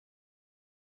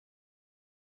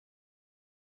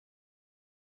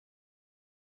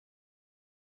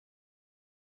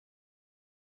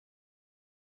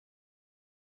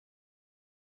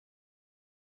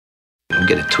Don't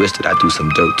get it twisted, I do some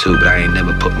dirt too, but I ain't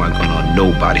never put my gun on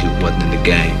nobody who wasn't in the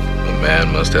game. A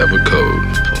man must have a code.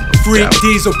 Freak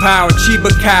diesel power,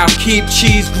 Chiba cow, keep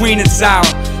cheese green and sour.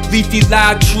 Leafy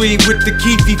loud tree with the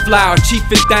keefy flower. Chief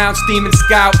it down, steaming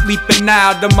scout, leaping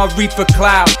out of my reefer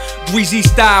cloud. Greasy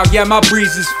style, yeah, my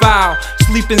breeze is foul.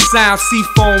 Sleeping sound,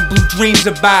 seafoam, blue dreams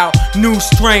about. New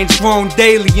strains grown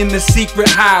daily in the secret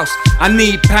house. I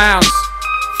need pounds.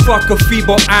 Fuck a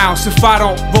feeble ounce. If I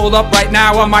don't roll up right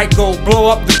now, I might go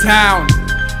blow up the town.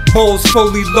 Bowls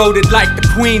fully loaded like the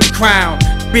Queen's crown.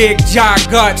 Big jaw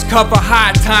guts, cover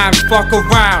high times, fuck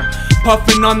around.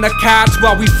 Puffing on the couch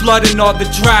while we flooding all the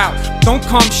drought. Don't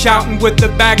come shouting with a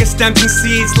bag of stems and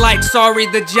seeds like sorry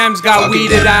the gems got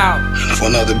weeded out. For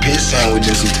another bitch sandwich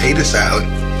and some tater salad,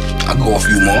 I'll go a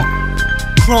few more.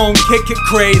 Chrome, kick it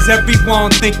craze,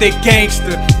 everyone think they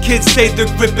gangster. Kids say they're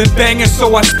gripping banging,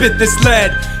 so I spit this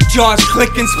lead. Jaws click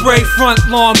and spray, front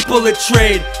lawn bullet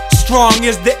trade. Strong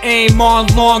is the aim on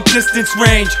long distance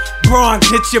range. Bronze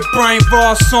hits your brain,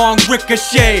 raw song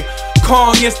ricochet.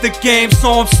 Kong is the game,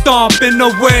 so I'm stomping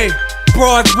away.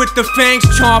 Broads with the fangs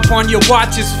chomp on your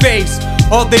watch's face.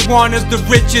 All they want is the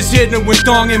riches hidden with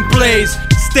dong and blaze.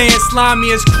 Staying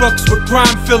slimy as crooks with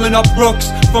grime filling up brooks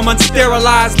from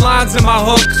unsterilized lines in my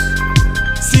hooks.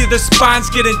 See the spines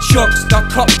getting chooks. I'll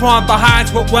cut prawn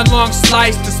behinds with one long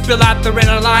slice to spill out the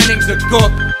inner linings of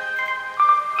gook.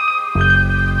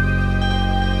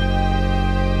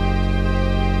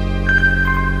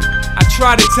 I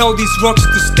try to tell these rooks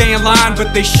to stay in line,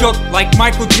 but they shook like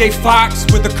Michael J. Fox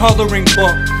with a coloring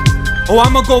book. Oh,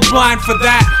 I'ma go blind for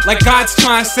that, like God's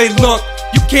trying to say, look,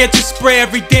 you can't just spray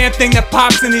every damn thing that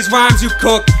pops in these rhymes you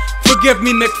cook. Forgive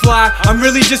me, McFly, I'm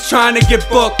really just trying to get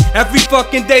booked. Every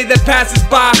fucking day that passes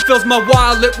by fills my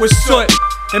wallet with soot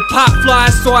and pop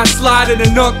flies, so I slide in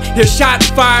a nook. Hear shots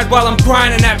fired while I'm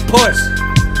grinding that puss.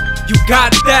 You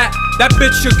got that? That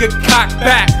bitch should get cocked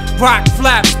back. Rock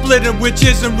flap, splitting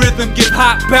witches and rhythm give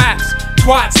hot backs.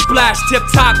 Twat splash, tip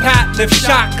top hat, lift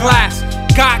shot glass.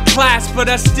 Got class, but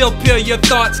I still peel your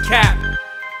thoughts cap.